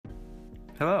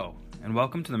Hello, and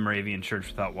welcome to the Moravian Church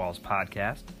Without Walls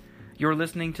podcast. You're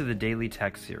listening to the Daily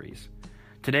Text Series.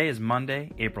 Today is Monday,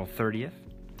 April 30th,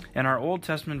 and our Old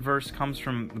Testament verse comes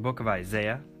from the book of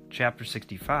Isaiah, chapter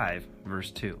 65, verse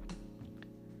 2.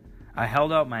 I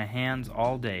held out my hands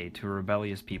all day to a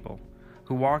rebellious people,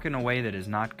 who walk in a way that is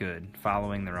not good,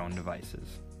 following their own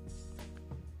devices.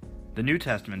 The New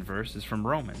Testament verse is from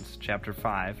Romans, chapter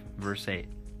 5, verse 8.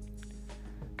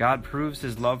 God proves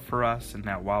his love for us in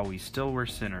that while we still were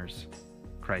sinners,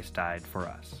 Christ died for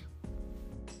us.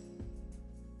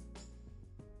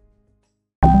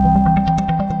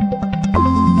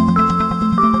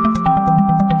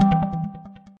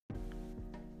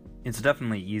 It's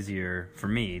definitely easier for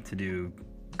me to do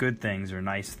good things or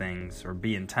nice things or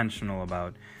be intentional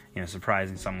about,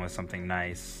 surprising someone with something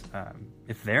nice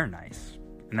if they're nice.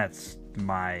 And that's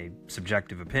my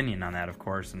subjective opinion on that, of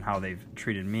course, and how they've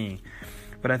treated me.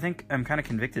 But I think I'm kind of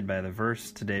convicted by the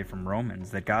verse today from Romans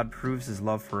that God proves his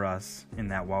love for us in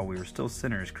that while we were still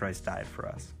sinners, Christ died for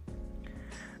us.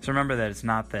 So remember that it's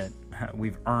not that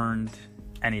we've earned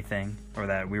anything or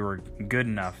that we were good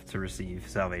enough to receive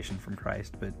salvation from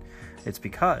Christ, but it's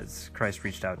because Christ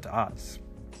reached out to us.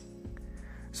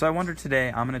 So I wonder today,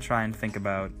 I'm going to try and think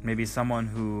about maybe someone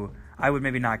who I would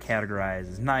maybe not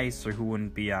categorize as nice or who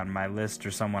wouldn't be on my list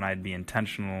or someone I'd be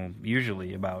intentional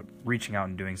usually about reaching out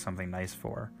and doing something nice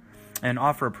for, and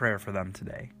offer a prayer for them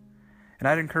today. And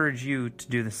I'd encourage you to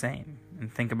do the same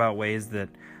and think about ways that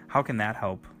how can that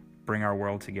help bring our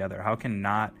world together? How can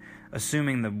not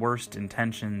assuming the worst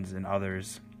intentions in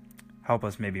others help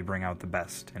us maybe bring out the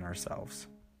best in ourselves?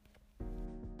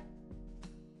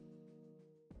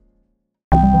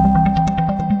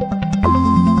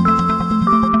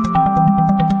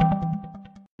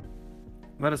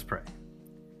 Let us pray.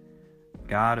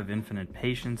 God of infinite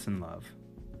patience and love,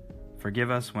 forgive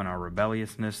us when our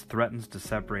rebelliousness threatens to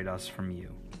separate us from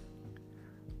you.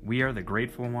 We are the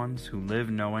grateful ones who live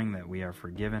knowing that we are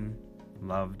forgiven,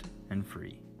 loved, and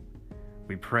free.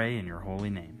 We pray in your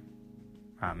holy name.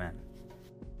 Amen.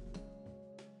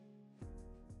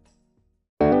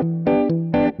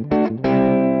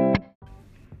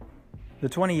 The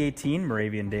 2018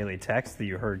 Moravian Daily Text that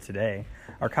you heard today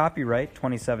are copyright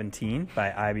 2017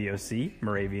 by IBOC,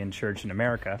 Moravian Church in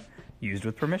America, used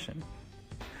with permission.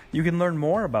 You can learn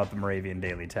more about the Moravian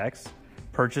Daily Text,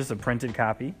 purchase a printed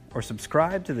copy, or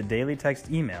subscribe to the Daily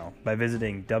Text email by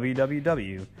visiting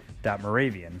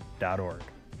www.moravian.org.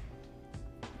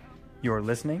 You're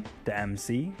listening to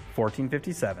MC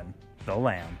 1457, The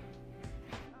Lamb.